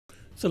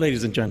So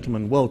ladies and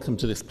gentlemen, welcome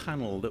to this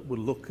panel that will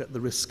look at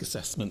the risk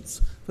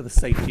assessments for the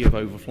safety of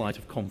overflight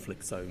of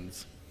conflict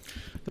zones.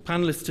 The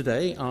panelists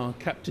today are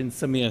Captain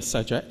Samir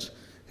Sajet,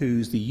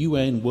 who's the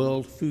UN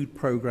World Food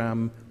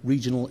Programme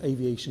Regional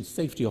Aviation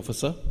Safety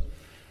Officer,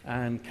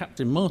 and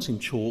Captain Martin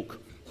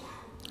Chalk,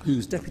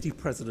 who's Deputy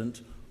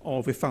President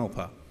of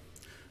BALPA,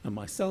 and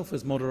myself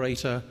as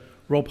moderator,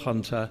 Rob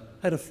Hunter,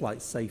 Head of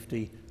Flight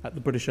Safety at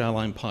the British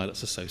Airline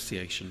Pilots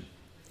Association.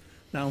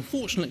 Now,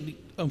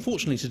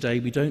 unfortunately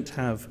today we don't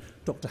have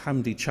Dr.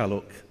 Hamdi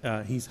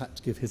Chaluk. He's had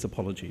to give his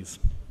apologies.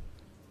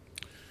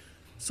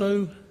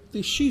 So,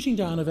 the shooting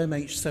down of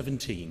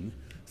MH17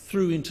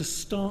 threw into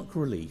stark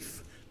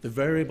relief the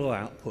variable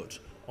output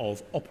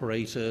of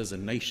operators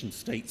and nation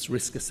states'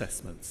 risk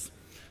assessments.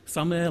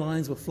 Some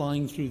airlines were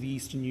flying through the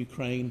eastern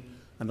Ukraine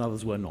and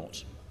others were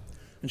not.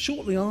 And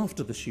shortly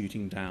after the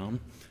shooting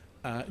down,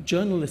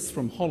 journalists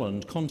from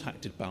Holland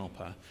contacted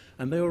BALPA,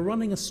 and they were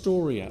running a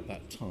story at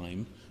that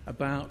time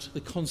about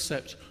the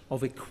concept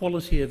of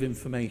equality of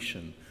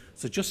information.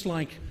 So just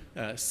like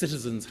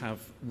citizens have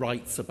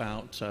rights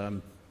about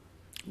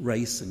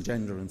race and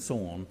gender and so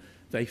on,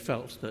 they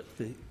felt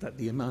that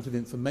the amount of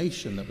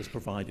information that was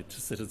provided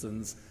to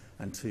citizens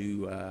and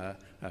to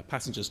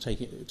passengers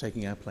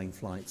taking airplane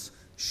flights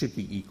should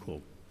be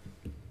equal.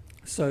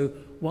 So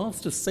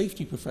whilst as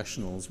safety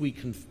professionals we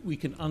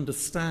can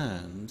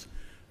understand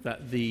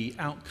that the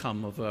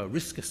outcome of a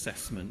risk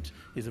assessment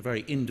is a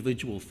very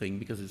individual thing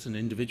because it's an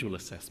individual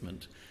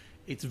assessment,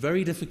 it's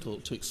very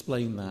difficult to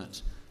explain that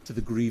to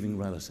the grieving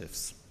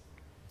relatives.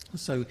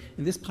 So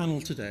in this panel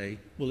today,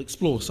 we'll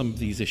explore some of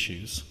these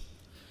issues.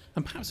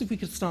 And perhaps if we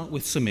could start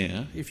with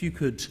Samir, if you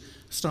could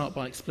start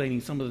by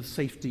explaining some of the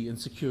safety and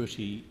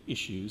security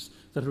issues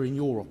that are in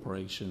your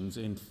operations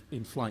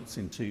in flights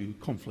into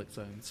conflict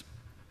zones.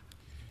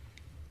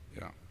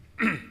 Yeah.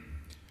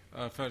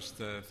 First,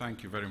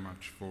 thank you very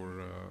much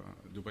for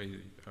Dubai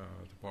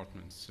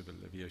Department Civil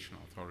Aviation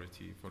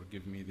Authority for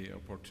giving me the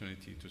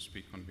opportunity to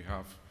speak on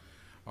behalf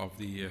of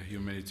the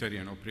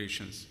humanitarian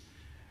operations.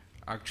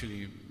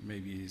 Actually,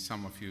 maybe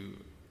some of you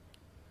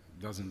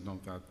doesn't know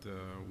that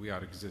we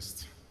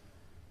exist.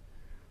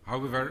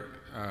 However,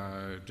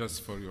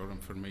 just for your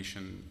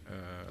information,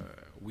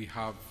 we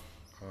have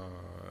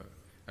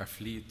a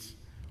fleet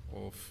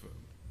of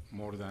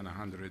more than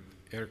 100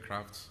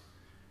 aircrafts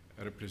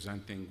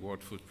representing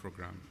World Food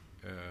Programme,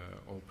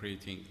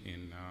 operating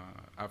in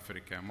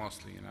Africa,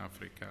 mostly in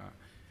Africa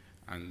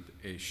and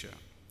Asia.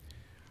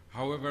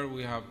 However,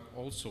 we have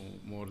also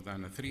more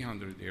than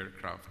 300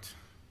 aircraft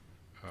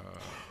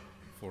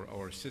for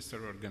our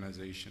sister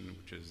organization,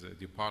 which is the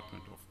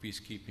Department of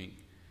Peacekeeping,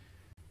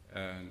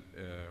 and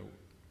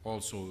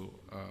also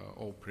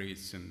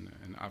operates in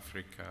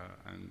Africa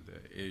and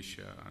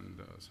Asia and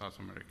South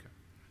America.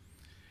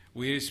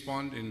 We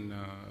respond in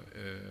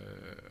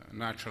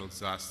natural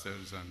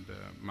disasters and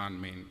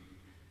man-made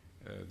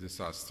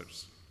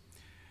disasters.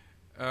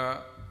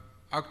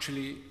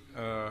 Actually,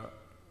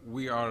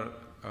 we are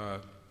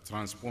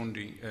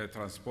transporting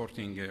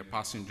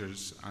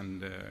passengers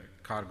and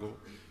cargo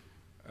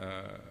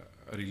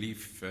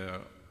relief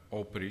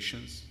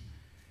operations,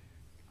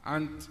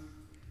 and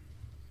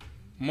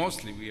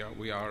mostly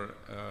we are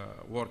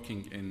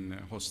working in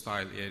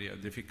hostile area,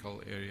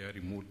 difficult area,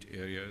 remote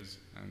areas,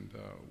 and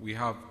we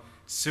have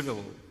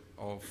several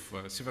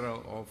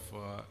of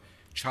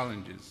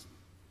challenges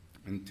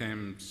in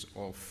terms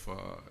of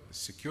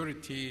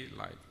security,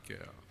 like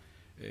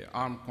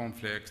armed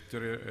conflicts,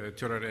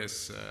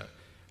 terrorist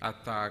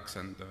attacks,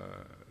 and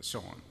so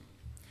on.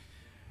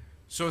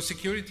 So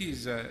security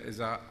is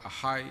a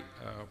high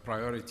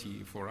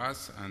priority for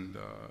us, and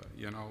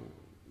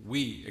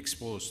we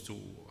exposed to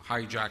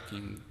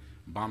hijacking,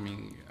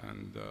 bombing,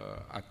 and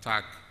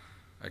attack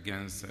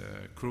against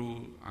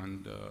crew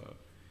and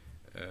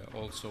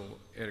also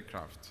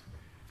aircraft.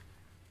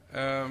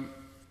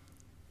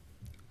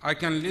 I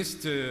can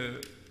list,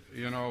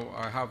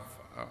 I have,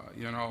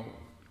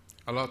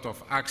 a lot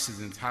of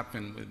accidents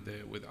happen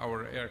with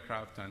our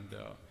aircraft and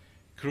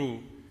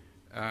crew,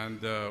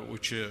 and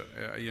which,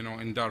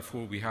 in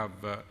Darfur we have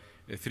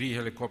 3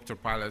 helicopter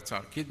pilots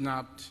are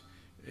kidnapped.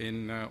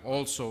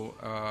 Also,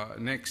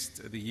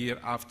 the year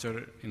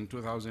after, in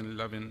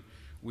 2011,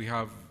 we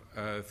have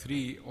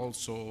 3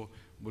 also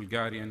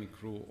Bulgarian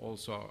crew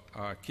also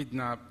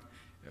kidnapped.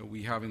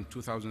 We have in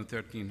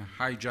 2013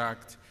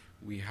 hijacked.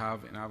 We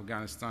have in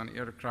Afghanistan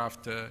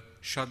aircraft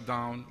shut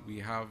down. We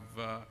have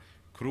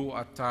crew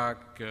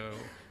attack.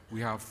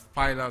 We have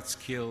pilots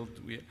killed.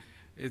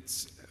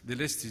 The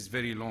list is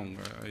very long.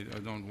 I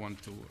don't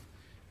want to.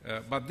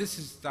 But this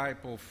is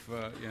type of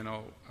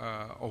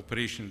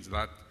operations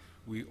that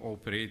we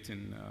operate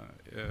in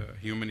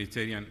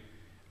humanitarian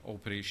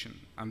operation,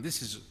 and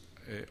this is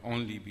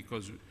only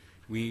because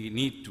we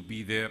need to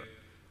be there,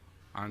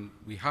 and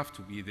we have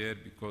to be there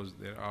because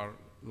there are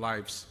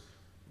lives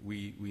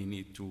we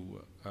need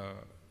to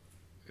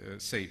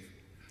save.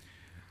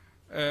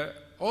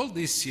 All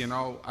these,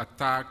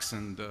 attacks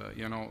and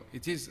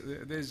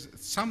there's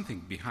something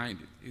behind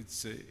it.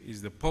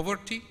 It's the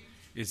poverty,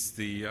 it's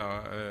the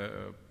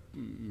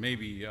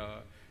maybe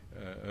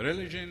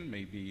religion,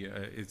 maybe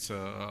it's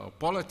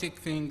politic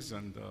things,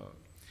 and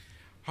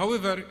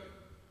however,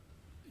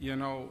 you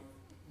know,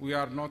 we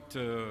are not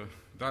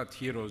that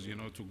heroes, you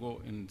know, to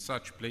go in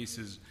such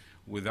places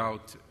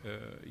without,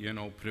 you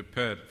know,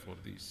 prepared for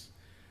this.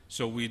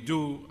 So we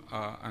do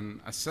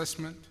an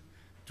assessment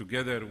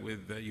together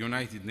with the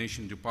United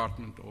Nations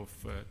Department of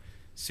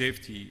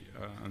Safety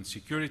and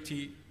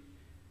Security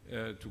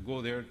to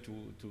go there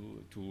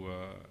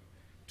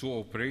to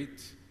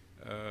operate,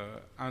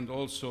 and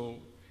also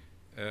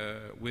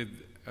with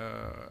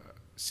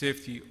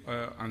safety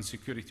and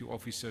security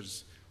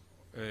officers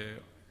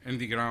in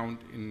the ground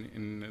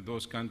in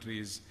those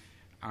countries,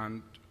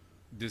 and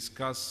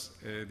discuss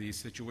the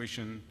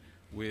situation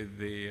with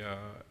the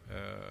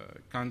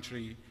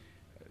country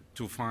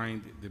to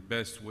find the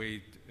best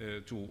way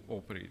to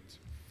operate.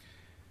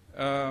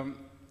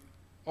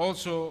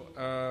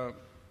 Also,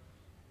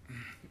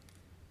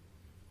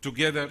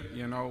 together,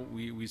 you know,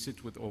 we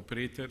sit with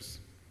operators,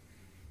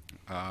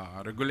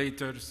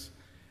 regulators,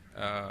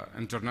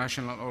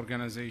 international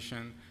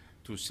organization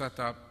to set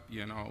up,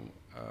 you know,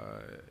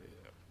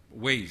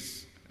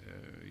 ways,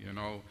 you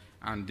know,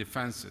 and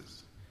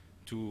defenses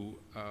to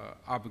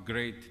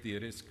upgrade the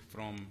risk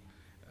from,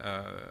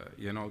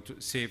 you know,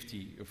 to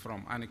safety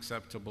from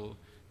unacceptable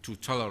to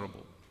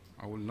tolerable.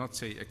 I will not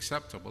say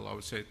acceptable, I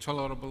will say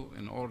tolerable,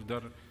 in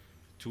order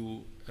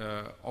to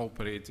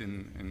operate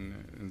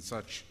in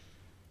such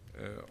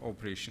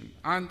operation.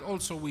 And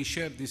also we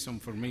share this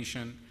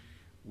information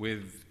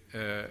with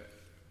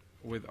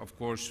of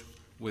course,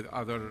 with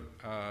other,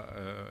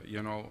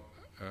 you know,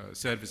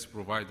 service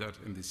providers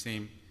in the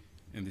same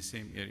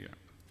area.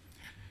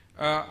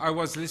 I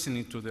was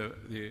listening to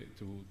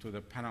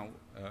the panel,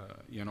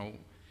 you know,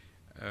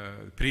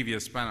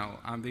 previous panel,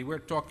 and they were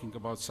talking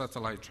about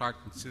satellite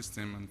tracking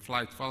system and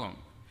flight following.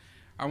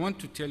 I want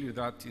to tell you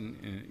that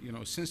you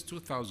know, since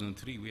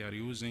 2003 we are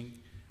using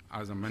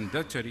as a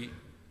mandatory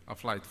a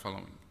flight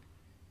following.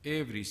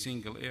 Every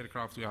single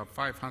aircraft, we have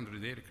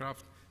 500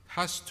 aircraft,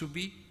 has to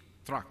be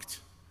tracked,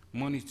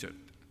 monitored.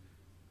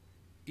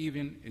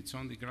 Even it's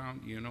on the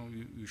ground, you know,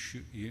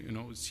 you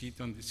know, see it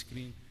on the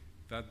screen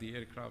that the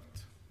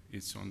aircraft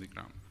is on the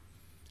ground.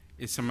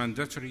 It's a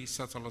mandatory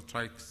satellite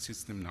track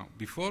system now.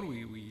 Before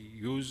we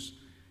use,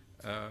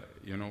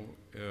 you know,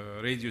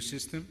 radio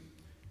system.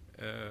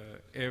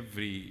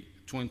 Every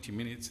 20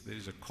 minutes there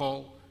is a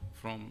call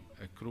from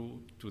a crew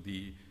to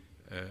the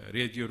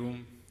radio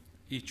room.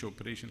 Each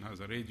operation has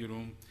a radio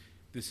room.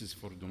 This is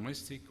for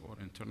domestic or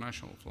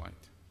international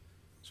flight.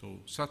 So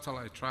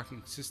satellite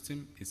tracking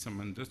system is a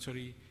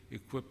mandatory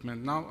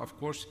equipment. Now, of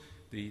course,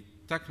 the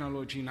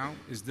technology now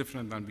is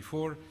different than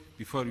before.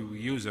 Before we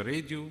use a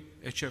radio,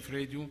 HF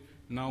radio.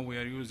 Now we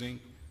are using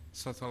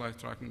satellite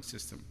tracking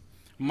system.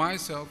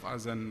 Myself,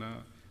 as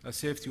a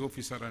safety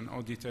officer and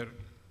auditor,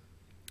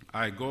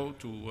 I go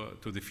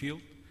to the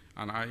field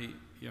and I,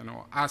 you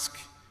know, ask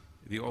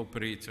the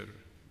operator.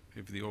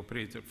 If the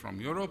operator from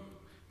Europe,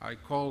 I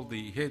call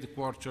the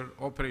headquarter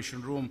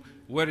operation room,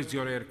 where is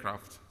your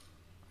aircraft?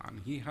 And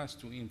he has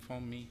to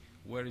inform me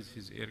where is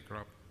his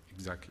aircraft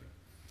exactly.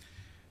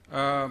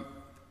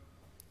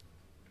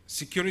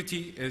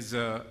 Security is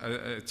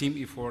a team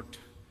effort,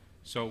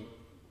 so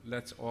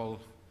let's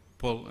all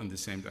pull in the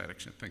same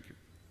direction. Thank you.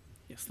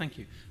 Yes, thank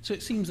you. So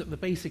it seems that the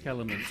basic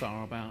elements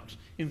are about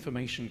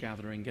information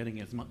gathering,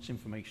 getting as much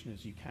information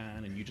as you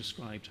can, and you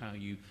described how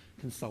you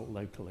consult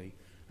locally.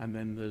 And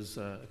then there's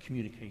a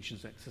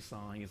communications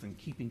exercise and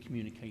keeping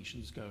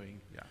communications going.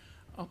 Yeah.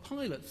 Are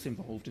pilots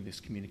involved in this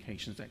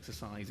communications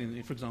exercise,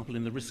 for example,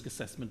 in the risk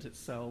assessment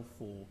itself,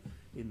 or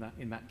in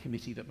that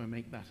committee that will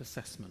make that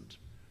assessment?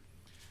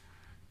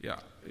 Yeah,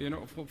 you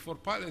know, for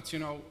pilots, you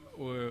know,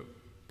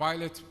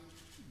 pilots,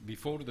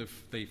 before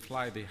they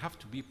fly, they have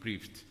to be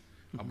briefed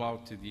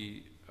about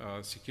the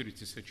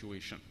security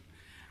situation.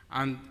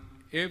 And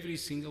every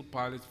single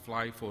pilot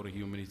fly for a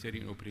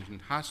humanitarian operation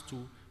has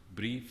to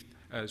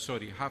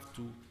have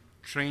to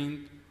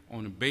train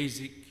on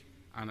basic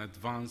and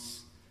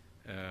advanced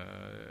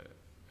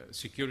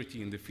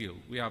security in the field.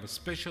 We have a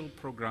special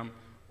program.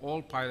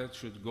 All pilots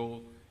should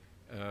go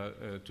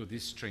to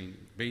this training,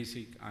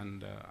 basic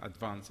and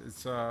advanced.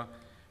 It's a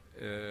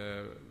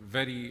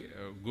very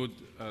good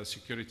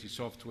security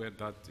software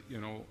that,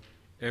 you know,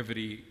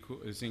 every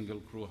single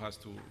crew has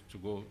to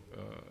go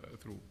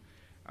through.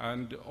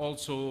 And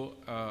also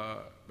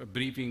a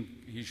briefing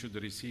he should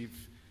receive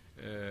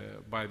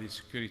by the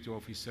security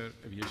officer,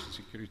 aviation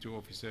security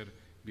officer,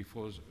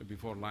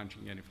 before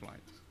launching any flight.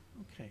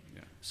 Okay.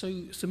 Yeah. So,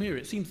 Samir,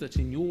 it seems that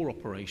in your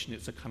operation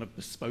it's a kind of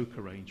bespoke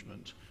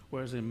arrangement,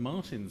 whereas in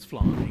Martin's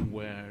flying,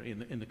 where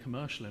in the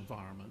commercial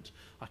environment,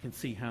 I can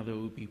see how there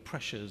would be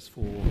pressures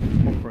for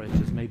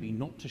operators maybe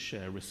not to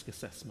share risk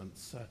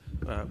assessments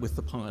with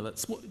the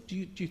pilots. What, do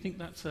you think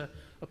that's a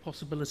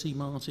possibility,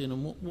 Martin,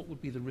 and what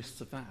would be the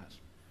risks of that?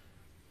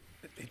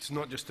 It's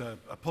not just a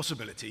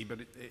possibility, but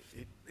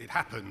it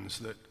happens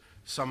that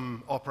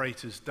some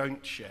operators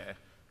don't share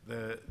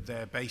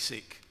their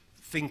basic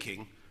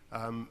thinking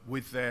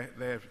with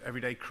their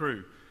everyday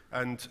crew.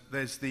 And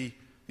there's the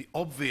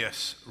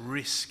obvious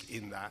risk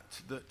in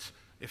that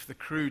if the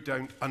crew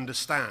don't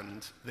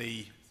understand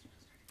the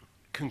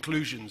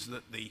conclusions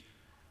that the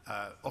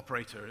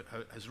operator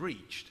has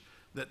reached,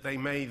 that they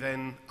may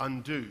then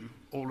undo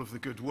all of the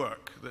good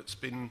work that's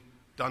been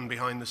done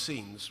behind the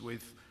scenes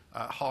with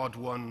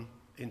hard-won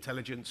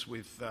intelligence,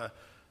 with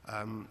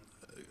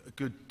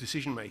good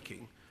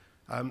decision-making.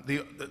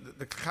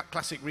 The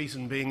classic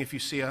reason being, if you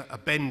see a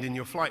bend in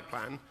your flight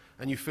plan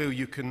and you feel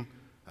you can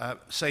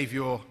save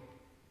your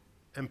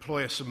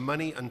employer some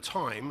money and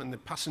time, and the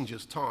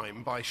passenger's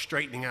time, by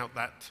straightening out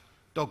that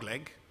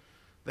dogleg,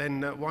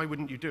 then why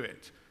wouldn't you do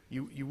it?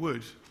 You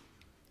would,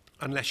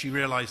 unless you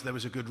realised there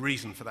was a good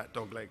reason for that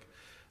dogleg.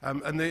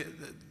 And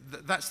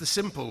that's the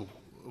simple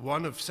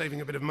one of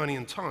saving a bit of money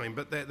and time,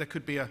 but there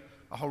could be a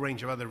whole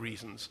range of other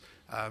reasons.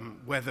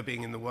 Weather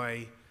being in the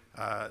way,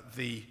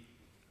 the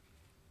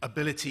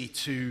ability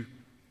to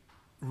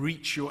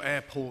reach your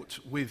airport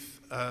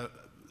with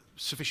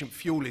sufficient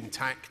fuel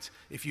intact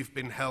if you've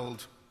been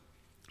held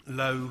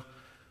low,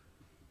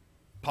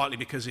 partly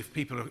because if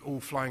people are all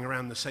flying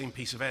around the same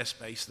piece of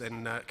airspace,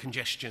 then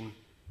congestion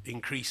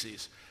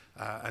increases,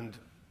 and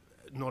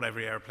not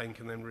every airplane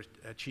can then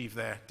achieve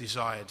their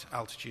desired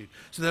altitude.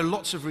 So there are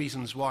lots of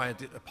reasons why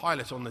a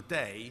pilot on the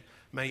day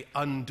may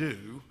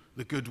undo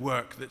the good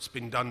work that's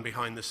been done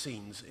behind the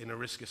scenes in a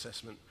risk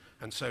assessment.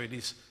 And so it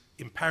is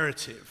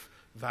imperative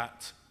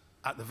that,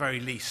 at the very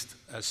least,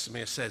 as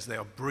Samir says, they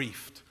are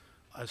briefed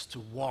as to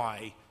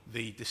why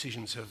the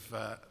decisions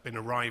have been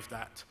arrived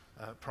at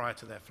prior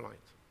to their flight.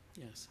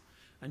 Yes.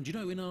 And you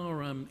know, in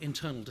our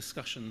internal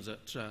discussions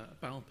at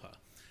BALPA,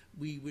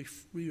 we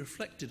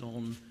reflected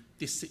on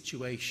this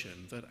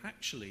situation, that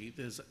actually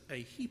there's a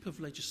heap of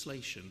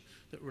legislation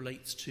that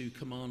relates to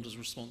commanders'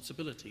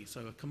 responsibility.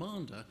 So a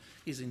commander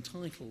is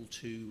entitled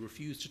to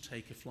refuse to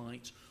take a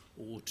flight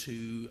or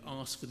to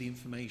ask for the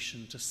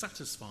information to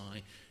satisfy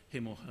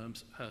him or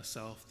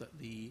herself that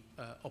the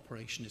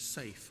operation is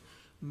safe.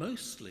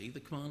 Mostly the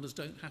commanders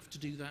don't have to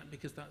do that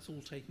because that's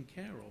all taken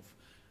care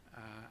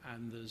of.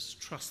 And there's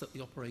trust that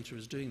the operator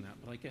is doing that.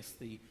 But I guess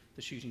the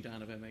shooting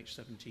down of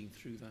MH17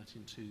 threw that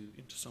into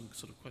some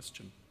sort of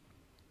question.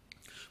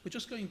 We're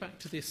just going back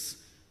to this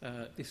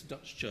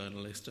Dutch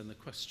journalist and the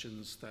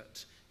questions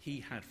that he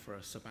had for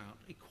us about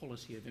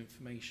equality of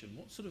information.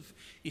 What sort of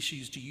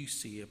issues do you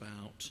see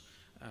about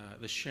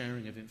the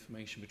sharing of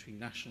information between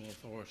national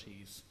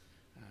authorities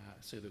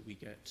so that we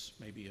get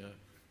maybe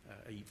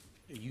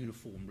a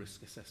uniform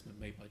risk assessment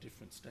made by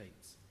different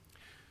states?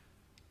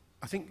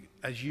 I think,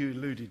 as you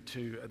alluded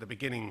to at the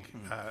beginning,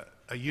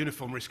 a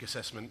uniform risk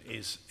assessment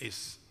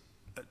is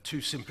too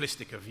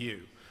simplistic a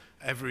view.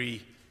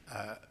 Every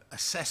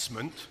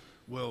assessment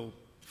will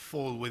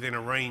fall within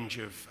a range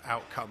of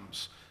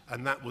outcomes,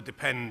 and that will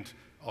depend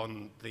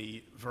on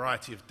the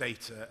variety of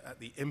data at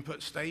the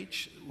input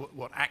stage,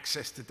 what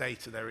access to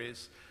data there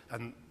is,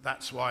 and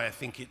that's why I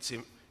think it's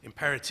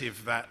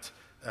imperative that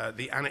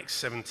the Annex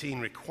 17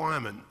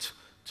 requirement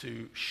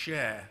to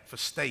share, for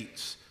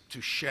states to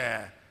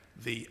share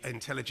the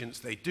intelligence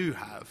they do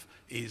have,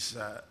 is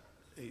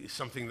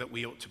something that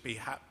we ought to be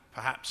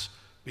perhaps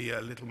be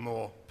a little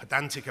more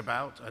pedantic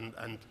about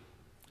and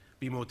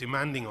be more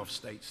demanding of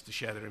states to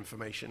share their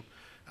information.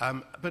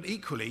 But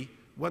equally,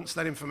 once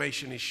that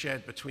information is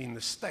shared between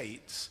the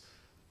states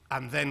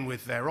and then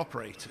with their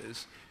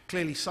operators,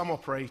 clearly some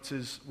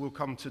operators will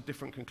come to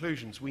different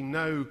conclusions. We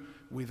know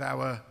with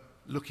our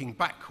looking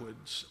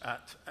backwards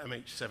at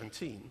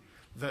MH17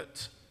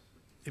 that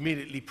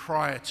immediately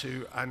prior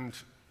to and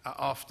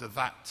after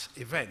that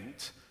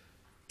event,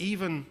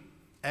 even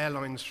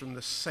airlines from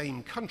the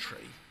same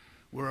country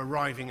were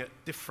arriving at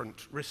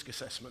different risk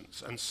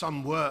assessments, and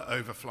some were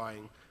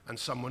overflying and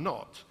some were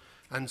not.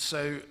 And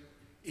so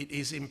it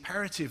is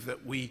imperative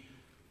that we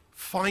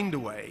find a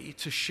way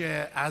to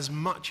share as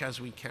much as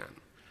we can,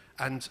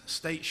 and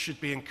states should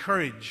be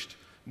encouraged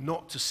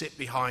not to sit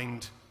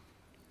behind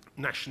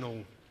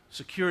national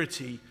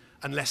security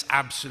unless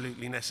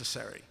absolutely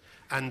necessary,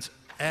 and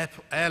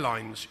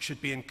airlines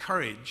should be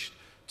encouraged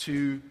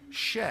to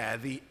share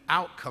the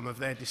outcome of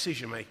their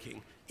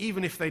decision-making,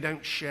 even if they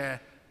don't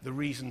share the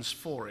reasons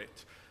for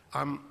it.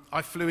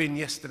 I flew in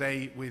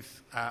yesterday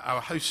with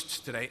our hosts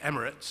today,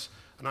 Emirates,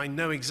 and I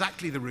know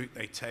exactly the route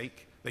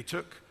they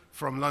took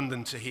from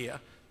London to here,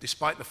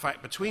 despite the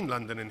fact between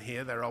London and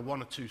here there are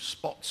one or two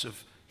spots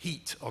of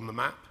heat on the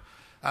map,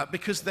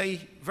 because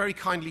they very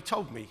kindly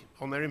told me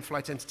on their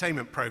in-flight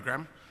entertainment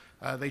program,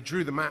 they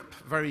drew the map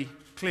very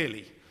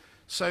clearly.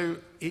 So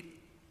it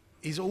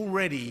is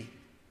already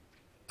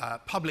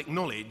public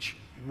knowledge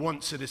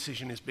once a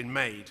decision has been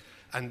made,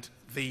 and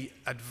the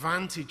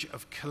advantage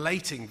of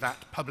collating that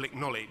public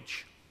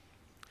knowledge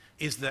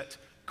is that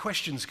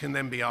questions can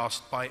then be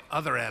asked by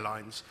other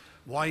airlines.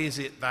 Why is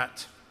it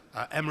that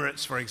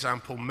Emirates, for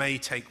example, may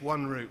take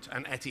one route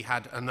and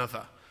Etihad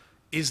another?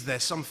 Is there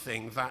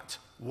something that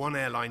one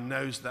airline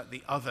knows that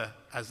the other,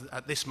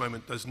 at this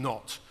moment, does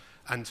not?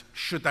 And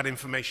should that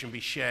information be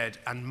shared,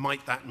 and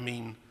might that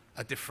mean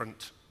a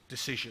different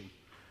decision?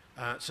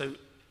 So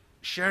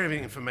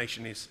sharing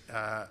information is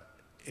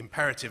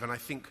imperative, and I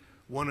think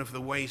one of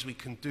the ways we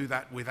can do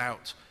that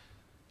without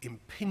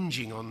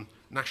impinging on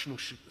national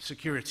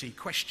security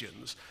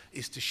questions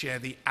is to share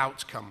the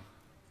outcome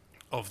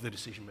of the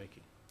decision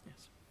making.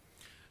 Yes.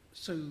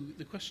 So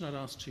the question I'd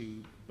ask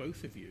to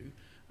both of you,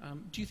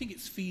 do you think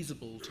it's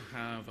feasible to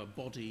have a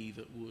body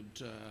that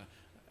would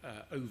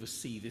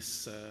oversee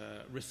this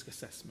risk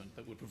assessment,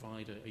 that would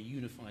provide a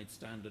unified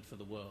standard for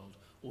the world,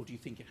 or do you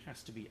think it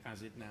has to be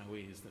as it now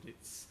is, that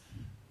it's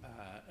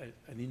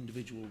an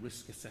individual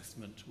risk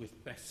assessment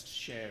with best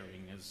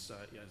sharing, as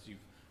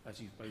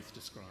you've both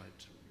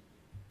described?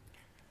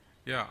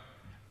 Yeah,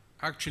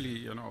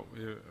 actually,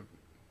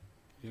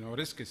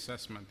 risk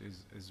assessment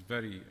is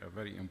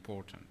very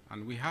important,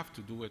 and we have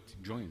to do it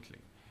jointly.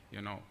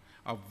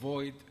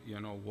 Avoid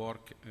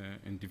work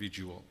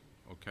individual.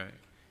 Okay,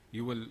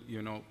 you will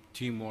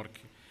teamwork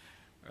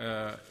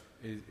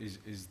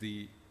is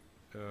the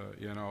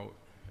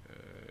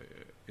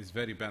is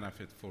very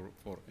benefit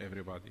for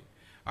everybody.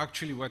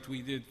 Actually, what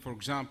we did, for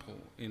example,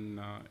 in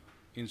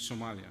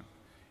Somalia,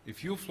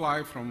 if you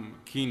fly from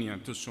Kenya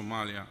to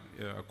Somalia,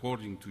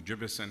 according to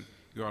Jebsen,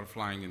 you are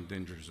flying in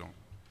danger zone.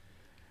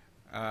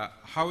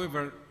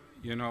 However,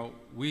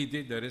 we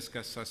did the risk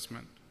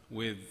assessment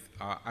with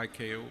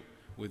ICAO,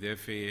 with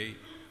FAA,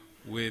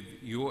 with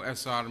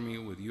U.S. Army,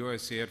 with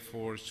U.S. Air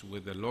Force,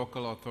 with the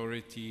local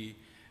authority,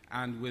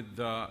 and with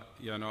the,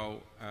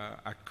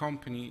 a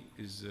company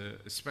is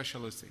a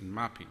specialist in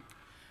mapping.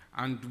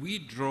 And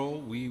we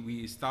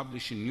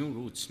establish new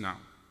routes now.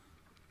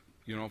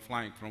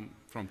 Flying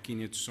from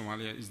Kenya to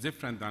Somalia is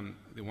different than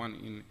the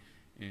one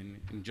in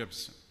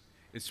Jebsen.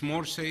 It's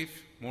more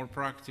safe, more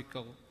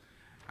practical,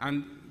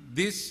 and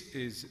this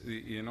is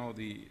the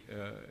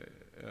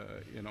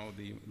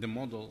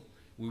model.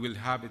 We will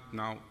have it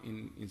now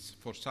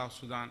for South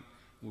Sudan.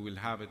 We will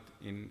have it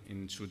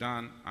in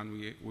Sudan, and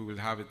we will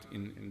have it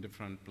in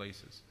different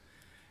places.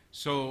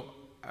 So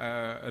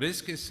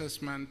risk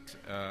assessment,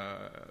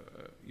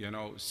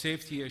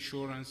 safety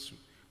assurance.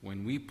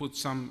 When we put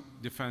some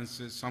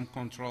defenses, some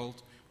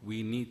controls,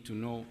 we need to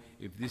know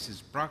if this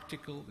is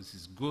practical, this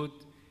is good,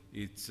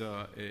 it's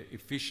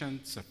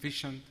efficient,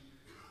 sufficient,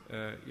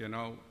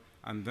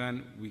 and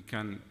then we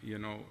can,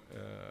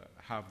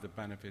 have the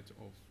benefit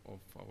of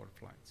our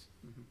flights.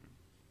 Mm-hmm.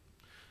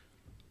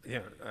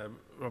 Yeah,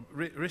 Rob,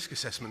 risk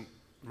assessment,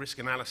 risk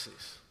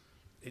analysis,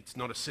 it's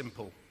not a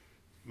simple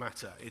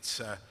matter. It's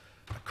a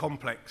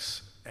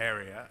complex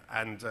area,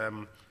 and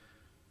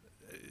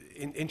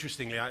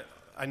interestingly,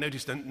 I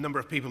noticed a number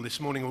of people this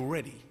morning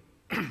already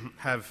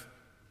have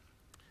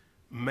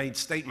made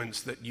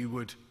statements that you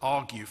would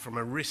argue from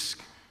a risk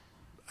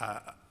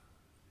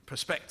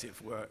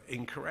perspective were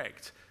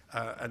incorrect,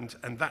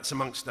 and that's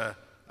amongst a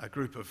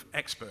group of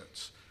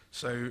experts.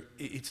 So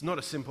it's not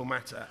a simple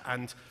matter,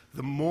 and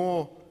the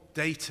more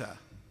data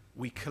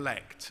we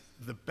collect,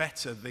 the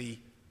better the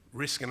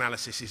risk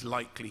analysis is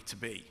likely to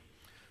be.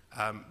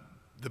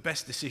 The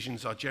best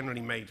decisions are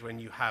generally made when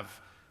you have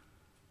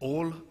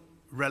all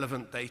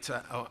relevant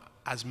data, or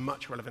as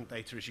much relevant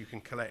data as you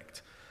can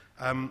collect.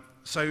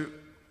 So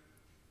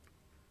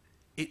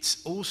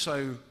it's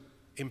also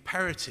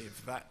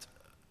imperative that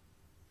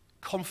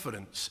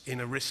confidence in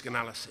a risk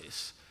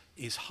analysis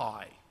is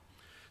high.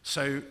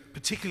 So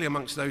particularly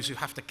amongst those who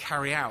have to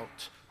carry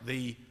out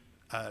the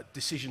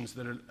decisions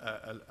that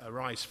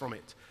arise from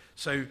it.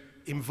 So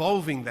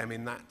involving them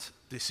in that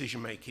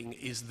decision making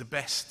is the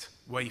best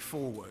way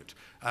forward.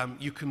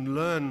 You can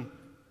learn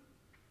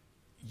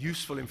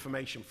useful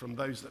information from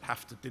those that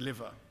have to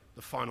deliver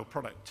the final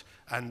product.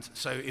 And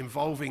so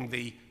involving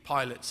the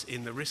pilots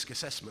in the risk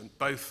assessment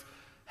both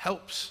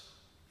helps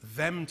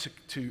them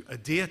to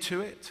adhere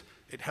to it,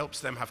 it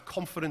helps them have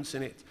confidence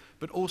in it,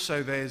 but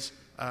also there's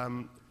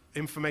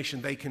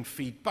information they can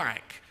feed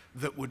back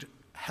that would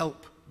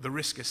help the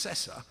risk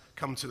assessor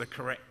come to the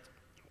correct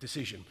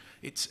decision.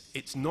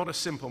 It's not a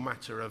simple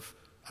matter of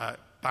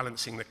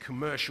balancing the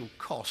commercial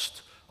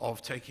cost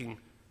of taking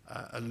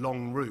a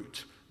long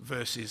route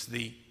versus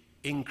the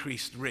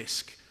increased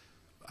risk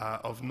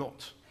of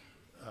not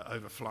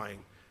overflying.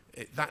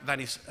 That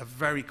is a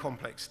very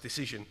complex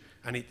decision,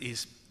 and it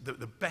is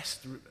the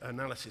best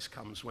analysis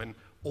comes when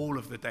all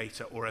of the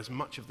data, or as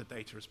much of the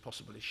data as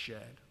possible, is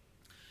shared.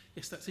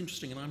 Yes, that's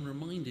interesting, and I'm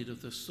reminded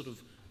of the sort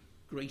of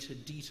greater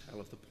detail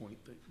of the point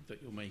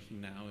that you're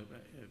making now,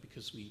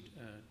 because we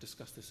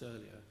discussed this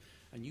earlier.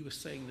 And you were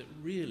saying that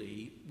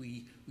really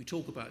we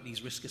talk about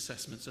these risk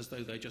assessments as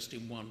though they're just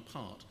in one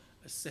part,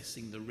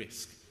 assessing the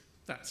risk.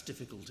 That's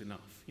difficult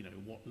enough,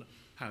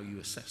 how you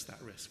assess that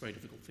risk, very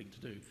difficult thing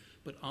to do.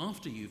 But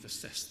after you've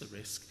assessed the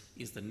risk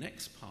is the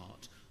next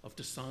part of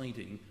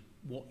deciding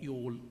what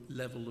your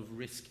level of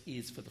risk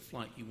is for the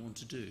flight you want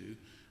to do,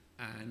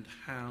 and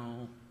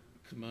how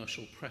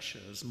commercial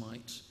pressures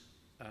might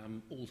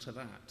alter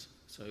that.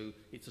 So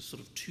it's a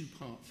sort of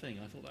two-part thing.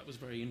 I thought that was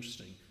very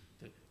interesting,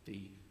 that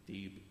the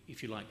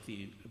if you like,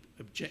 the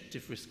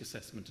objective risk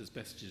assessment as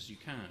best as you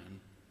can,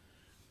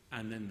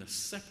 and then the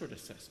separate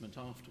assessment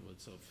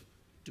afterwards of,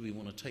 do we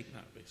want to take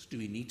that risk? Do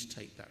we need to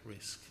take that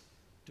risk?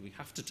 Do we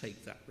have to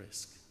take that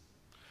risk?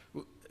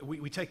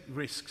 We take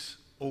risks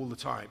all the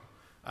time.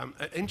 An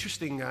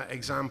interesting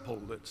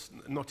example that's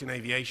not in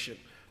aviation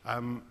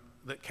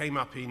that came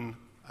up in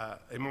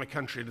my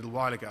country a little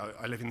while ago.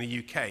 I live in the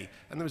UK,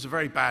 and there was a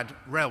very bad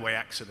railway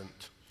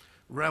accident.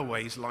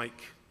 Railways,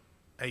 like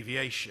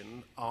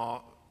aviation,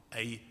 are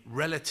a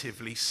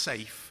relatively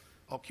safe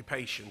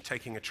occupation,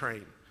 taking a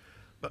train.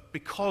 But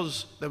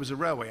because there was a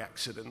railway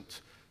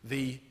accident,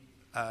 the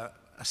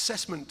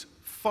assessment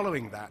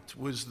following that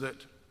was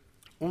that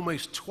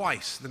almost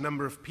twice the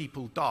number of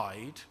people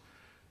died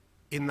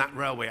in that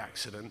railway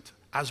accident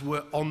as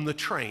were on the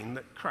train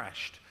that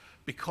crashed,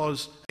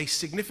 because a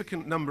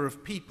significant number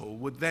of people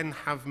would then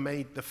have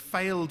made the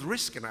failed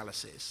risk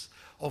analysis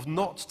of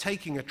not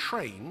taking a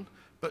train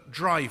but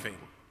driving.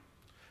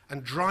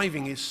 And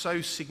driving is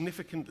so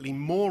significantly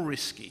more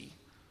risky,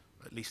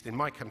 at least in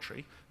my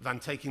country, than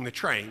taking the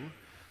train,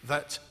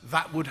 that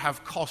that would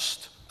have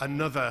cost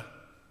another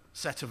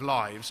set of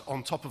lives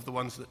on top of the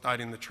ones that died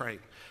in the train.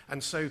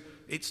 And so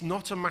it's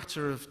not a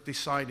matter of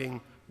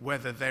deciding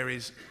whether there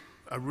is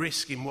a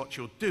risk in what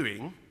you're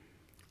doing,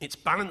 it's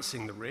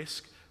balancing the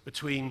risk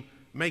between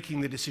making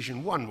the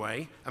decision one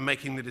way and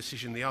making the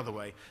decision the other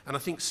way. And I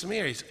think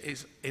Samir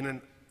is in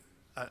an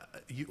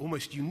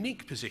almost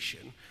unique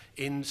position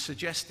in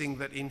suggesting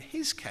that in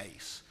his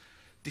case,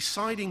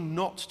 deciding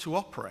not to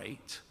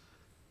operate,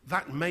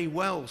 that may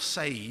well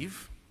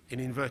save, in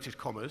inverted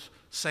commas,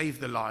 save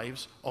the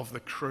lives of the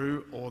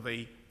crew or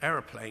the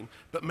aeroplane,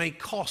 but may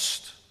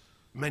cost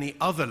many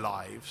other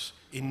lives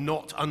in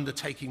not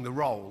undertaking the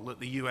role that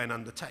the UN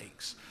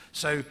undertakes.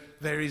 So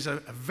there is a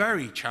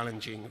very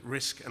challenging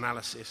risk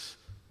analysis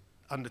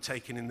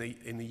undertaken in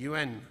the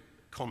UN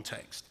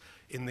context.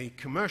 In the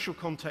commercial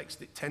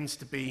context, it tends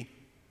to be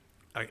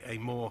a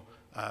more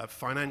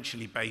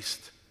financially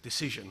based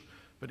decision,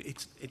 but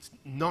it's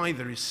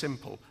neither is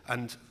simple,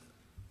 and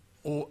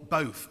or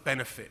both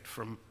benefit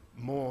from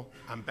more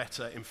and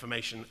better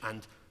information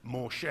and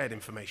more shared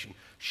information,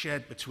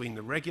 shared between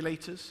the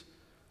regulators,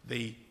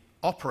 the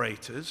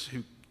operators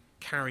who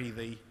carry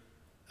the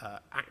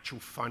actual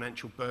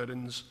financial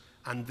burdens,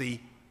 and the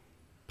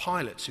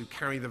pilots who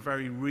carry the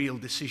very real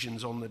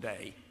decisions on the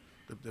day,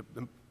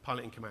 the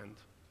pilot in command.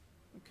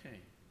 Okay.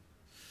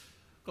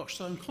 Gosh,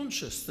 so I'm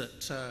conscious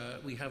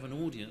that we have an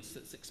audience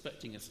that's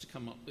expecting us to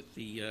come up with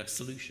the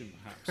solution,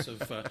 perhaps,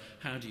 of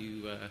how do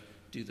you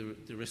do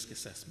the risk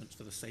assessment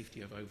for the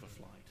safety of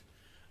overflight.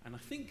 And I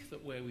think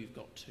that where we've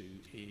got to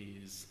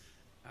is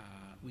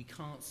we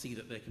can't see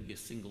that there can be a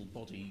single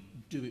body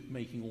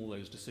making all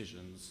those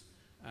decisions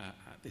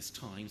at this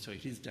time, so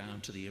it is down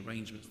to the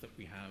arrangements that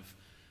we have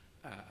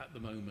at the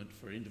moment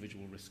for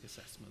individual risk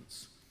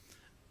assessments.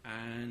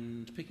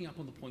 And picking up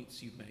on the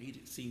points you've made,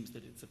 it seems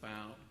that it's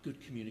about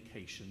good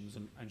communications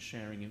and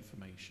sharing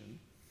information.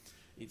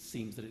 It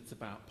seems that it's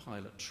about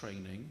pilot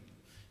training.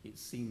 It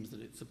seems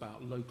that it's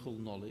about local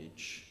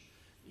knowledge.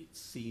 It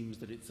seems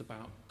that it's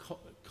about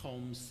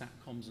comms,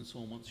 SATCOMs and so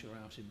on once you're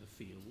out in the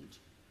field.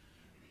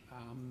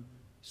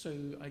 So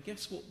I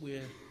guess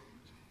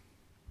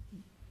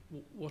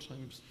what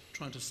I'm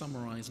trying to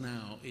summarise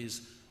now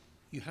is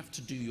you have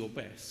to do your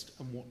best,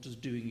 and what does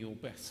doing your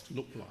best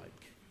look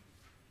like?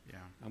 Yeah.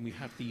 And we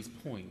have these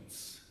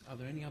points. Are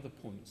there any other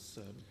points,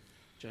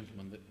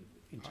 gentlemen, that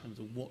in terms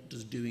of what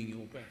does doing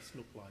your best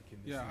look like in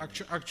this? Yeah,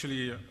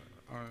 actually, you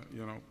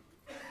know,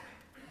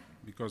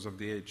 because of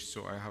the age,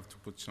 so I have to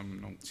put some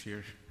notes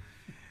here.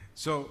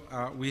 So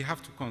we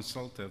have to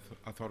consult the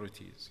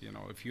authorities. You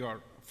know, if you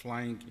are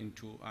flying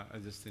into a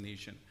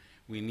destination,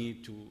 we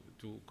need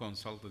to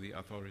consult the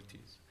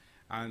authorities,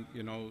 and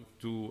you know,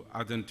 to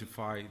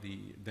identify the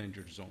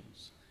danger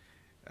zones.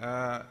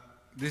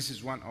 This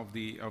is one of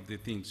the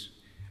things.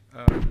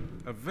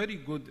 A very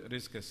good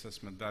risk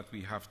assessment that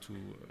we have to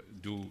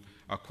do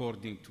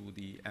according to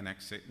the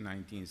Annex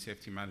 19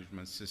 Safety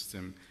Management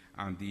System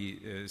and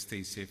the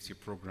State Safety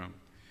Program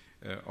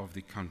of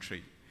the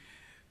country.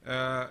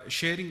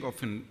 Sharing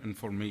of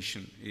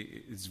information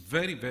is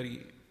very,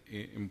 very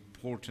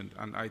important,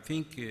 and I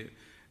think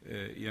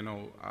you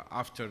know,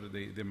 after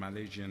the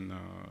Malaysian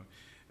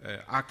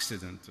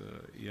accident,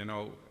 you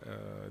know,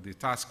 the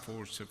task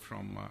force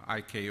from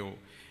ICAO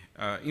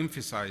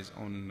emphasize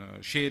on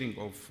sharing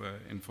of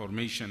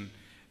information,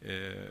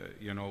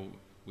 you know,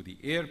 with the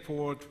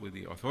airport, with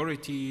the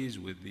authorities,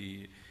 with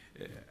the,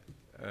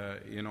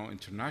 you know,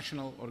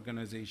 international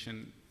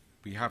organization.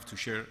 We have to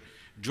share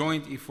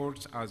joint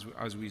efforts,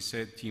 as we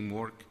said,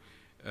 teamwork,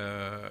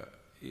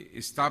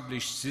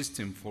 establish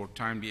system for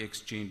timely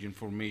exchange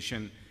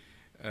information,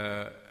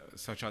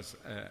 such as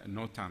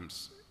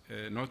NOTAMs.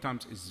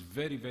 NOTAMs is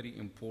very, very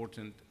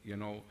important, you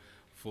know,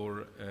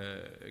 for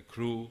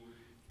crew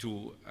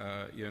to,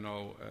 you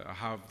know,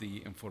 have the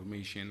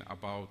information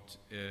about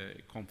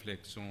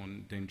conflict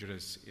zone,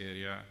 dangerous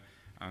area,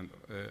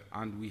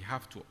 and we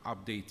have to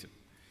update it.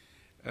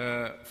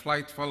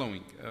 Flight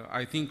following.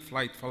 I think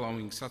flight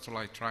following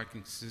satellite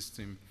tracking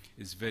system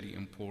is very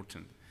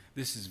important.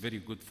 This is very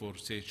good for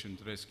search and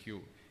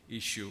rescue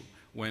issue.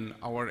 When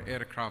our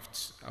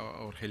aircrafts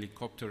or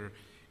helicopter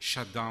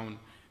shut down,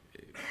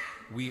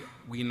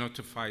 we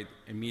notified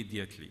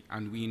immediately,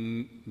 and we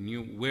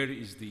knew where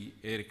is the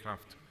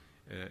aircraft,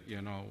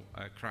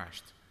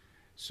 crashed.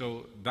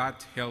 So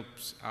that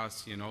helps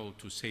us,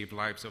 to save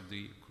lives of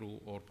the crew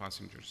or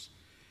passengers.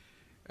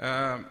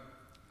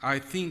 I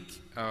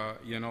think,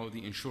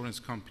 the insurance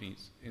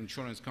companies,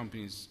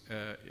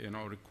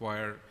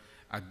 require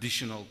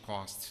additional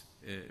costs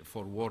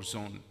for war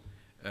zone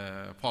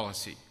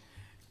policy,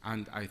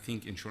 and I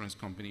think insurance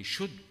companies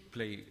should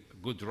play a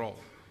good role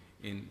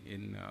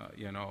in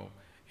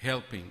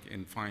helping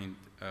and find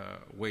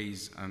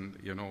ways, and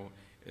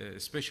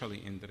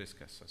especially in the risk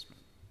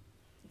assessment.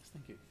 Yes,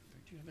 thank you.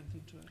 Do you have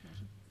anything to add,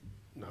 Martin?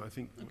 No, I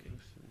think okay.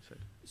 Said.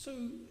 So,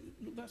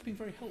 look, that's been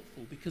very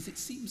helpful, because it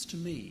seems to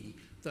me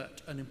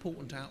that an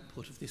important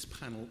output of this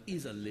panel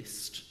is a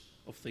list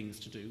of things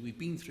to do. We've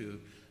been through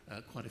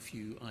quite a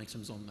few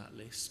items on that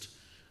list,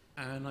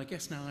 and I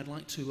guess now I'd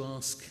like to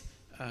ask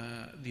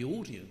the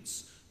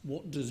audience,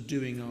 what does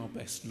doing our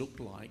best look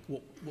like?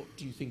 What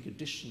do you think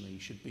additionally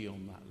should be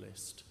on that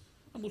list?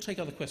 And we'll take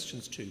other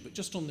questions too, but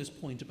just on this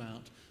point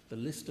about the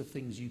list of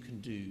things you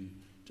can do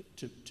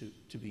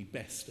to be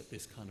best at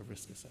this kind of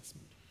risk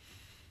assessment.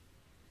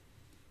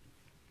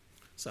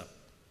 So,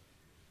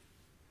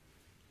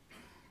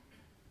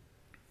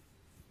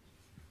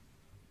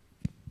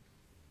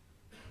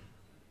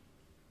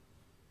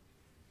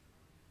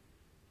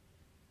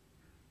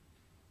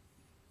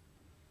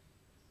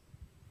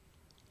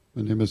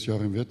 my name is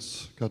Joachim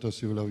Witz, Qatar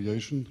Civil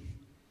Aviation.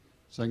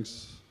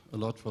 Thanks a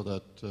lot for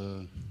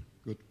that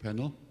good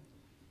panel.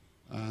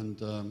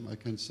 And I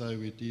can say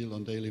we deal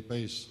on a daily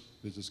basis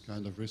with this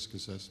kind of risk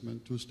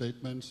assessment. Two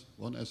statements,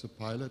 one as a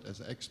pilot,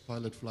 as an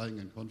ex-pilot flying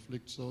in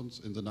conflict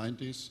zones in the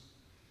 90s,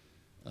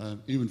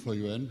 even for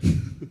UN.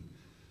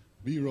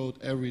 We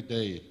wrote every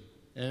day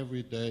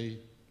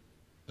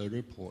a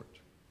report.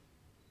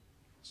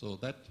 So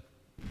that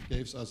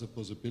gives us a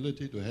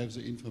possibility to have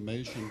the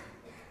information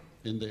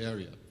in the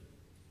area.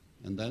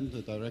 And then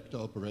the director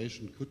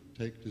operation could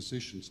take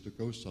decisions to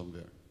go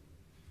somewhere.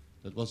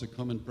 That was a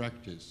common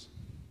practice.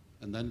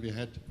 And then we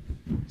had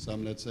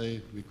some, let's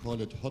say, we call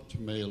it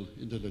hotmail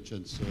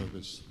intelligence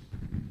service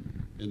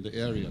in the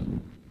area.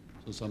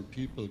 So some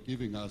people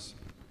giving us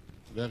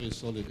very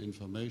solid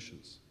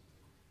informations.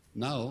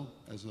 Now,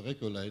 as a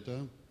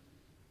regulator,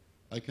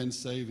 I can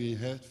say we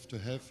have to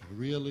have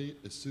really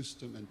a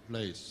system in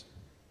place.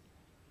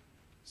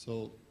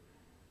 So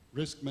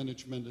risk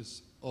management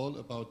is all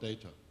about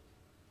data.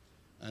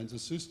 And the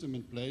system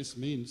in place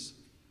means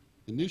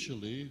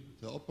initially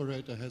the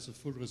operator has a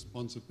full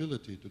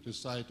responsibility to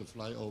decide to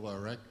fly over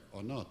Iraq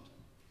or not.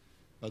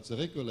 But the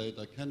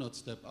regulator cannot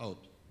step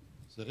out.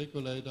 The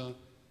regulator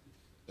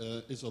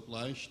is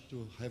obliged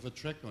to have a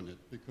track on it,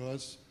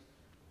 because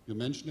you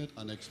mentioned it,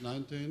 Annex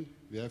 19,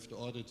 we have to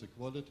audit the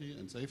quality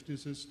and safety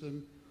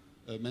system,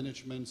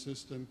 management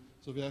system.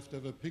 So we have to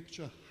have a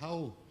picture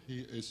how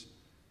he is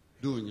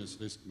doing his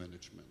risk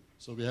management.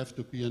 So we have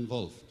to be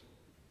involved.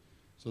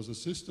 So the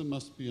system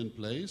must be in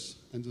place,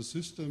 and the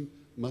system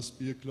must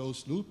be a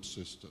closed loop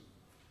system.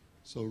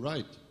 So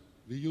right,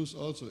 we use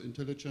also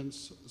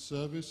intelligence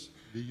service,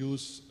 we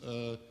use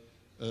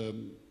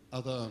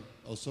other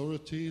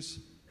authorities,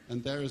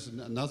 and there is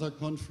another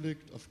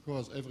conflict. Of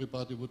course,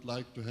 everybody would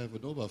like to have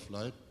an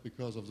overflight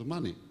because of the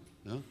money.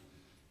 Yeah?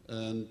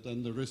 And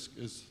then the risk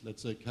is,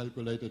 let's say,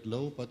 calculated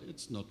low, but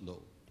it's not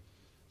low.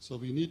 So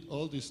we need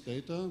all this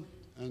data,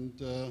 and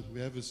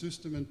we have a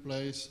system in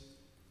place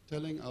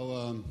telling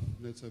our,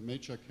 let's say,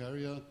 major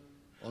carrier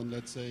on,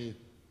 let's say,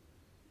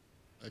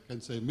 I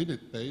can say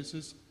minute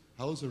basis,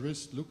 how the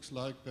risk looks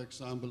like, for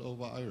example,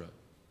 over Iraq.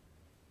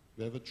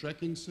 We have a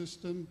tracking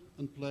system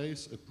in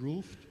place,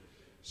 approved,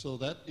 so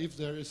that if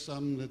there is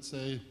some, let's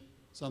say,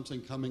 something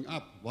coming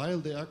up while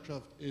the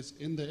aircraft is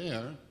in the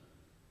air,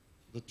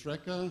 the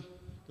tracker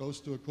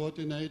goes to a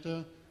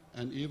coordinator,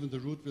 and even the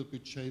route will be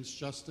changed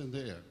just in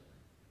the air.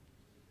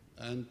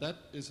 And that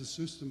is a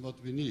system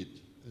what we need,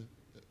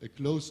 a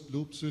closed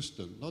loop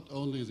system, not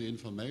only the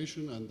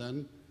information, and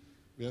then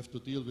we have to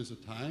deal with the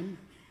time,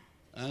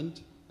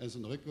 and as a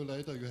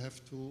regulator you have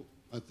to,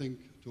 I think,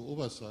 do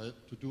oversight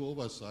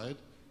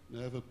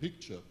and have a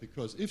picture,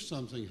 because if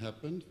something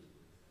happened,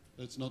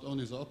 it's not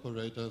only the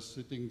operator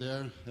sitting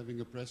there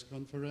having a press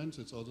conference,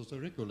 it's also the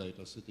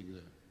regulator sitting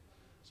there.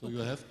 So okay.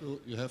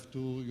 you have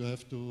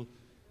to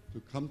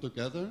come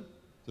together.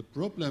 The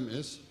problem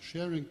is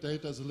sharing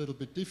data is a little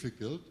bit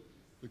difficult,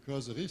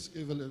 because the risk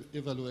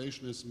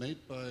evaluation is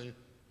made by,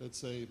 let's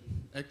say,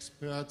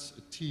 experts,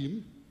 a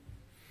team,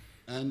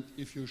 and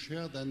if you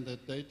share then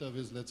that data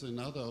with, let's say,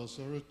 another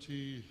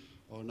authority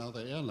or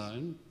another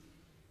airline,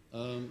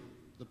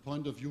 the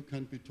point of view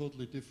can be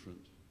totally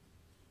different.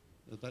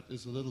 That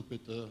is a little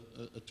bit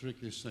a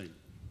tricky thing.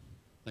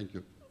 Thank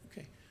you.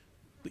 Okay,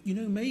 but you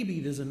know, maybe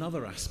there's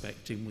another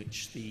aspect in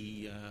which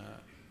the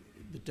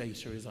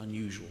data is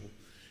unusual.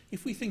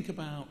 If we think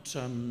about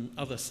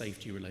other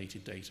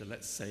safety-related data,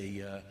 let's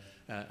say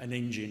an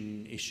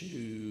engine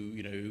issue,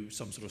 you know,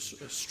 some sort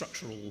of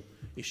structural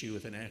issue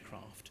with an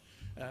aircraft,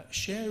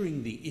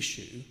 sharing the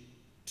issue,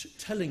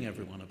 telling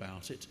everyone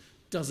about it,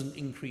 doesn't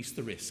increase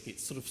the risk.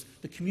 It's sort of,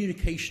 the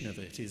communication of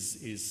it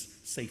is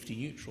safety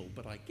neutral,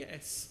 but I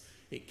guess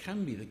it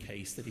can be the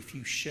case that if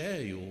you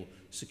share your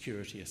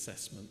security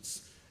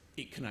assessments,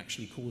 it can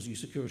actually cause you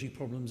security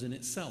problems in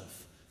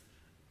itself.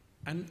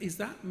 And is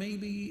that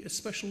maybe a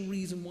special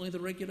reason why the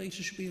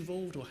regulator should be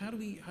involved, or how do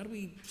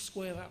we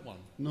square that one?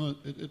 No,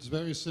 it's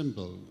very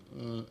simple.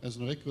 As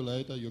a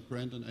regulator, you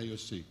grant an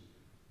AOC.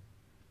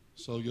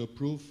 So you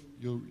approve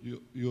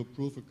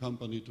a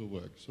company to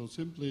work. So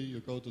simply you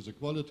go to the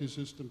quality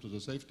system, to the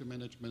safety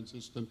management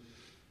system.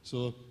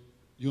 So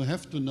you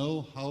have to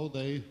know how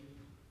they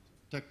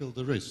tackle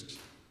the risks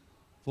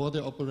for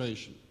their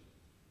operation.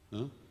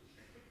 Huh?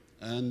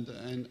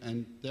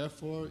 And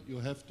therefore you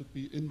have to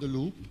be in the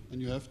loop,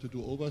 and you have to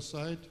do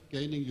oversight,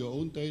 gaining your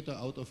own data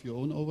out of your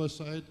own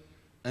oversight,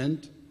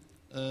 and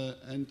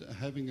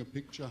having a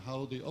picture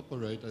how the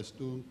operator is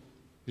doing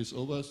his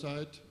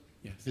oversight,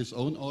 yes, his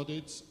own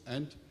audits,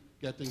 and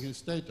getting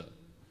his data.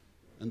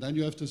 And then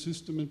you have the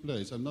system in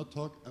place. I'm not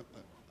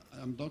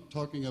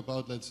talking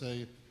about, let's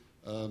say,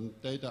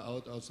 data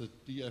out of the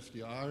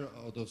DFDR,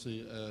 out of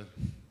the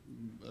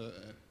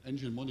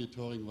engine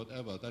monitoring,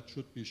 whatever. That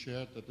should be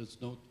shared. That is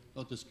no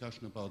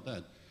discussion about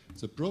that.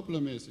 The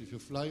problem is if you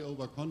fly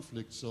over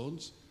conflict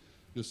zones,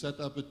 you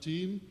set up a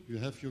team, you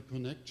have your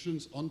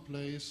connections on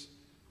place,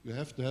 you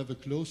have to have a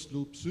closed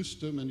loop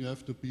system, and you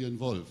have to be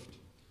involved.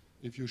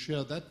 If you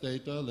share that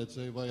data, let's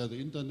say via the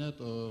internet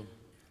or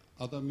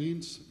other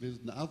means with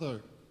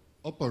another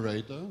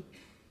operator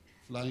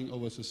flying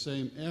over the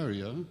same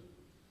area,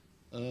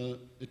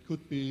 it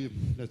could be,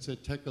 let's say,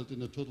 tackled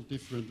in a total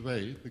different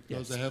way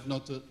because, yes,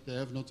 they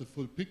have not a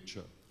full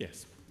picture.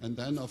 Yes. And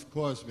then, of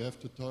course, we have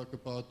to talk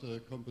about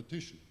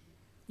competition.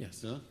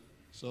 Yes. Yeah?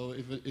 So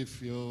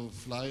if you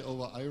fly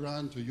over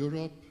Iran to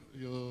Europe,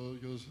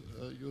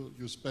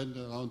 you spend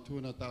around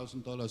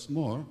 $200,000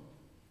 more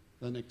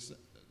than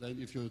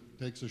if you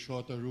take the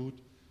shorter route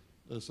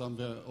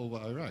somewhere over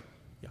Iraq.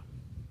 Yeah.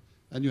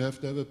 And you have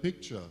to have a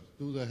picture.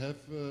 Do they have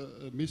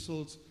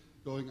missiles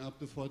going up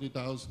to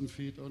 40,000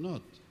 feet or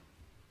not?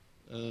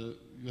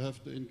 You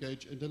have to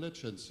engage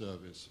intelligence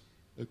service.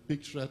 A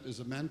big threat is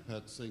a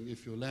man-pad thing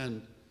if you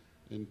land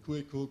in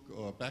Kirkuk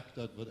or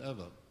Baghdad,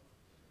 whatever.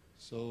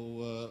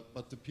 So,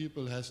 but the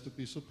people has to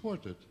be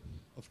supported.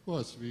 Of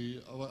course,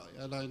 our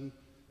airline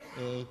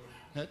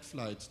had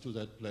flights to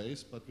that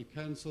place, but we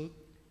canceled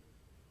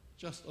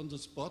just on the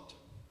spot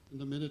in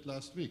the minute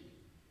last week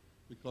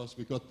because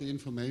we got the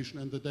information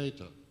and the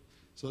data.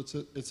 So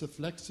it's a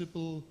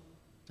flexible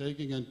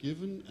taking and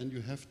giving, and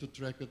you have to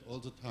track it all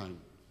the time.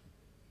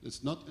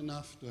 It's not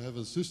enough to have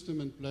a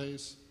system in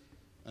place,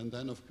 and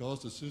then, of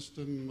course, the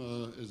system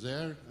is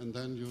there, and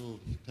then you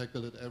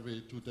tackle it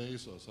every 2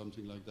 days or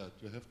something like that.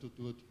 You have to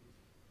do it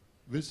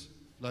with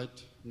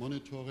flight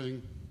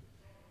monitoring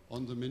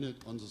on the minute,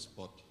 on the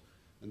spot.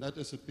 And that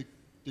is a big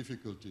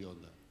difficulty on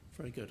that.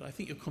 Very good. I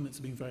think your comments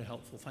have been very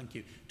helpful. Thank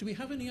you. Do we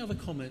have any other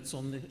comments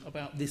on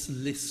about this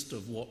list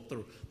of what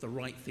the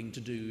right thing to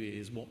do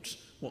is,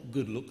 what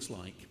good looks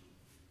like?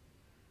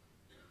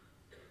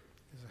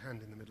 There's a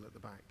hand in the middle at the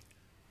back.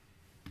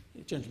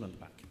 Gentleman at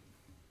the back.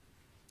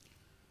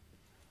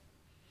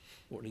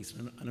 Or at least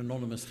an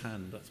anonymous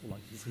hand, that's all I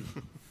can see.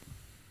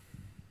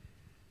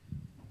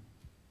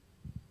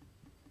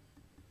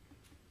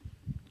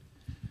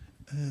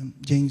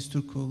 James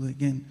Tuchel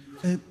again.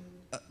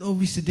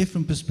 Obviously,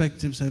 different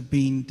perspectives have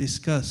been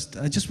discussed.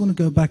 I just want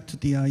to go back to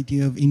the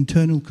idea of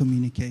internal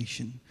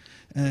communication.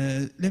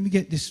 Let me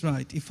get this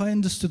right. If I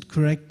understood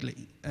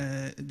correctly,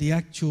 the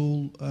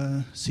actual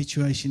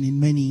situation in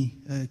many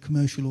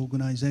commercial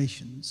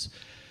organizations,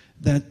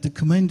 that the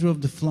commander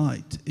of the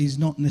flight is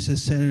not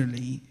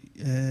necessarily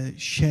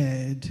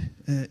shared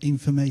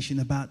information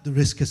about the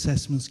risk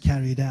assessments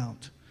carried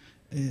out.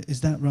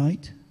 Is that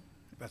right?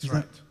 That's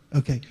right.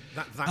 Okay.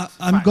 That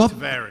fact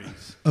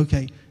varies.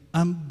 Okay.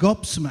 I'm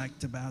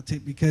gobsmacked about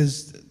it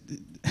because,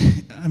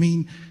 I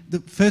mean, the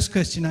first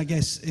question, I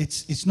guess,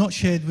 it's not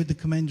shared with the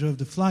commander of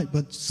the flight,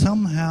 but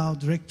somehow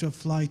Director of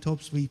Flight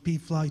Ops, VP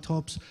Flight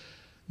Ops,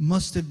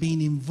 must have been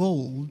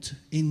involved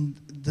in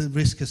the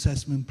risk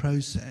assessment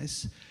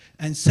process.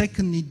 And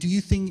secondly, do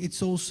you think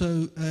it's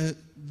also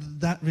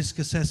that risk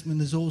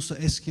assessment is also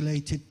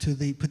escalated to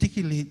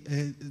particularly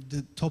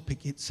the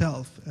topic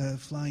itself,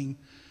 flying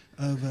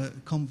over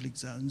conflict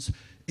zones?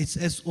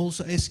 It's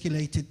also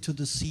escalated to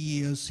the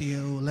CEO,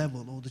 COO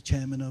level, or the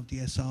chairman of the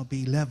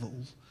SRB level.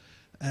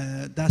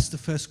 That's the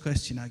first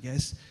question, I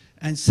guess.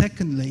 And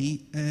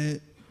secondly,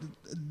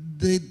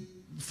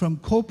 from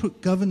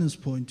corporate governance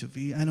point of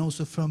view, and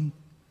also from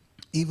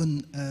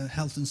even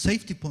health and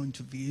safety point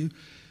of view,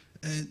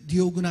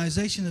 the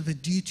organization of a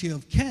duty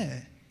of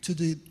care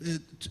to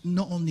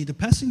not only the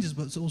passengers,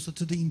 but also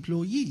to the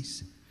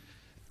employees.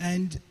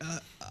 And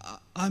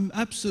I'm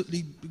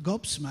absolutely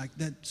gobsmacked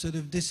that sort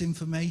of this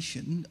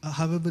information,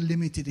 however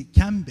limited it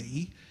can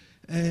be,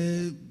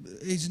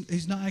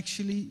 is not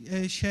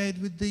actually shared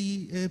with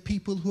the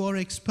people who are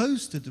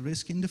exposed to the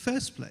risk in the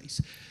first place.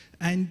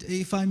 And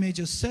if I may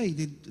just say,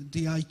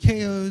 the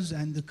ICAOs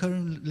and the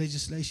current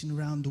legislation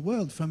around the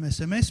world from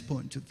SMS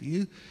point of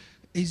view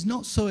is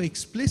not so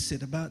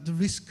explicit about the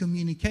risk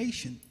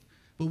communication.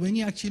 But when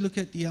you actually look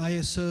at the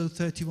ISO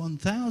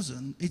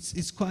 31000,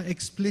 it's quite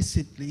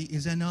explicitly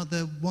is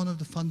another one of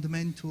the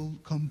fundamental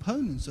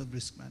components of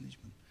risk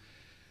management.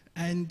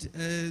 And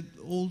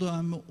although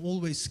I'm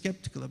always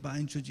skeptical about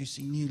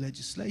introducing new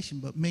legislation,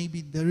 but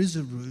maybe there is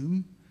a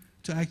room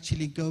to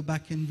actually go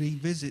back and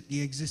revisit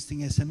the existing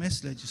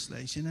SMS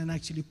legislation and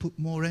actually put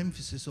more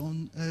emphasis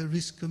on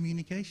risk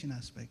communication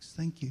aspects.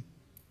 Thank you.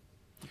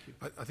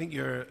 I think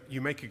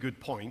you make a good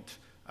point.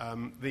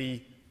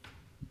 The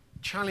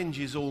challenge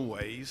is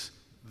always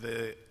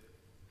the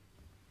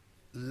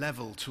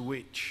level to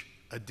which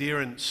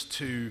adherence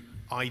to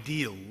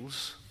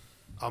ideals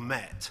are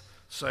met.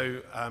 So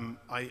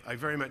I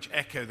very much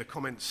echo the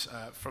comments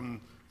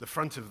from the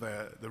front of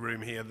the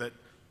room here that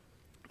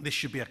this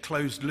should be a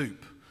closed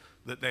loop,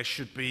 that there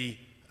should be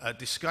a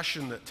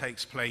discussion that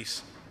takes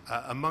place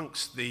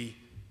amongst the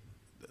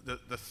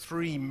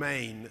three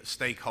main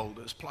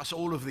stakeholders, plus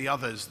all of the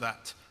others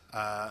that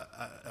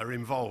are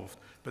involved.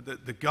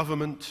 But the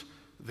government,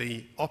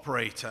 the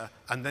operator,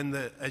 and then,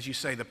 as you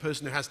say, the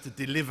person who has to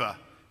deliver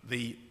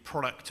the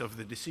product of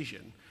the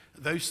decision,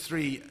 those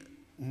three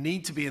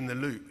need to be in the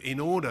loop in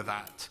order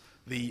that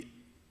the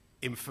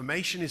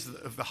information is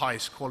of the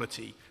highest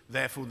quality,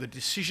 therefore the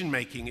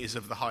decision-making is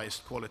of the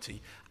highest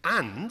quality,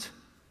 and,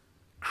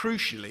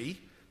 crucially,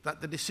 that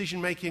the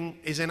decision-making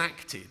is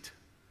enacted.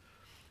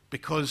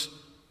 Because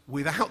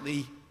without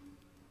the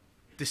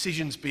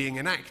decisions being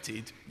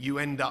enacted, you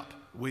end up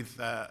with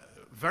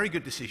very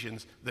good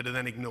decisions that are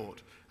then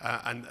ignored.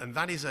 And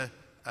that is a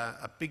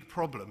big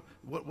problem.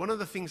 One of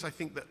the things I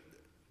think that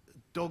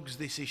dogs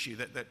this issue,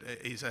 that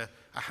is a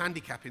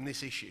handicap in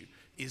this issue,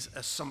 is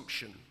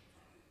assumption.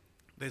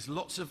 There's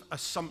lots of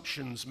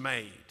assumptions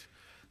made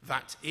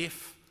that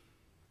if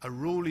a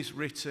rule is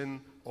written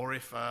or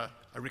if a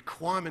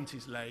requirement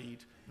is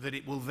laid, that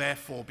it will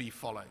therefore be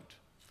followed.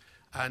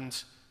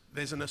 And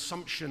there's an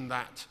assumption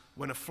that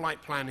when a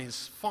flight plan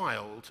is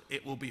filed,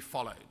 it will be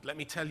followed. Let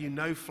me tell you,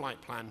 no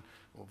flight plan,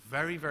 or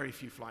very, very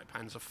few flight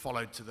plans, are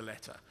followed to the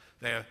letter.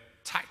 They are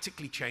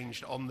tactically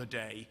changed on the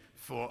day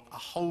for a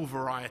whole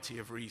variety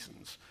of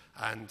reasons.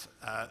 And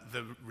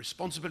the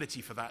responsibility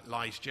for that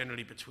lies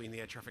generally between the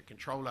air traffic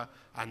controller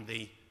and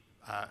the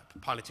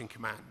pilot in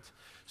command.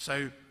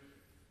 So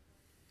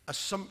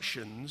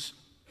assumptions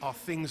are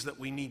things that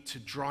we need to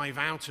drive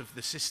out of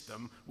the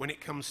system when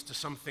it comes to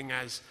something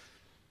as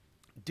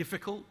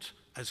difficult,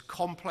 as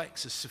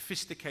complex, as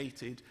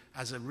sophisticated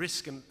as a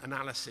risk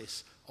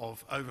analysis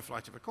of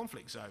overflight of a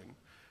conflict zone.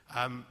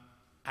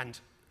 And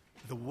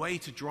the way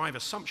to drive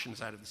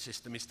assumptions out of the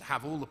system is to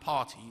have all the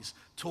parties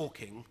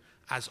talking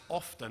as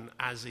often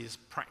as is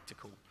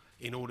practical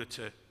in order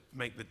to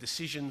make the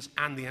decisions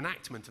and the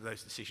enactment of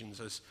those decisions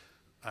as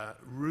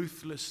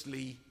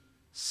ruthlessly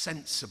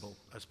sensible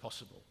as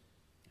possible.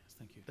 Yes,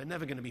 thank you. They're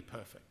never going to be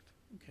perfect.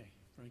 Okay,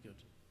 very good.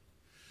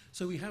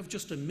 So we have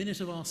just a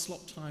minute of our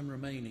slot time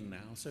remaining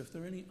now. So if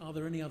there are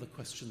there any other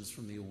questions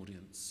from the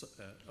audience?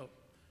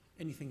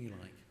 Anything you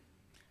like?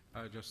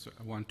 I just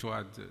want to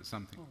add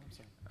something. Oh, I'm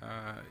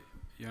sorry.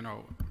 You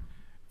know,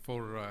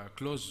 for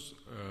closed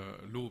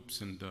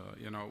loops, and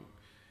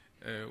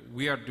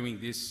we are doing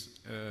this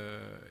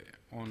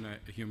on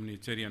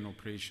humanitarian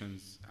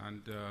operations,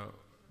 and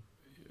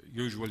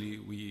usually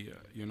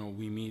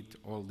we meet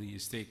all the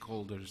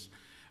stakeholders,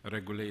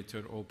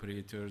 regulator,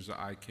 operators,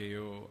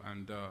 ICAO,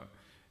 and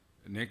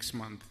next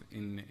month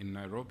in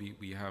Nairobi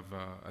we have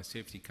a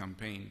safety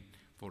campaign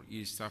for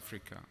East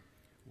Africa,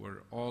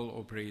 where all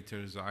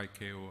operators,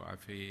 ICAO,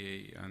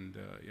 FAA, and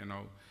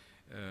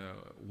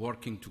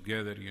working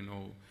together,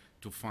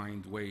 to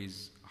find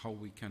ways how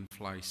we can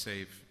fly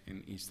safe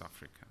in East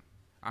Africa.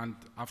 And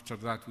after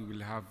that, we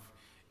will have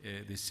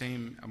the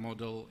same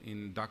model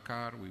in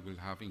Dakar, we will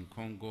have in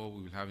Congo,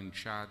 we will have in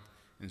Chad,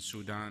 in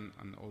Sudan,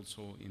 and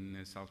also in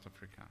South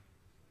Africa.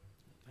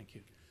 Thank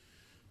you.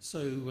 So,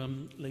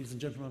 ladies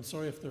and gentlemen, I'm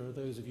sorry if there are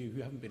those of you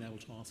who haven't been able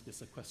to ask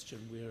us a question.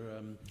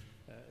 We're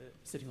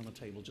sitting on the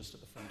table just at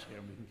the front here,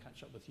 and we can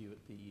catch up with you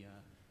at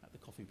the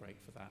coffee break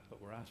for that,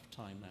 but we're out of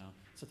time now.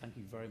 So thank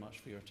you very much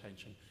for your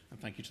attention, and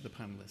thank you to the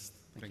panelists.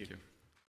 Thank you.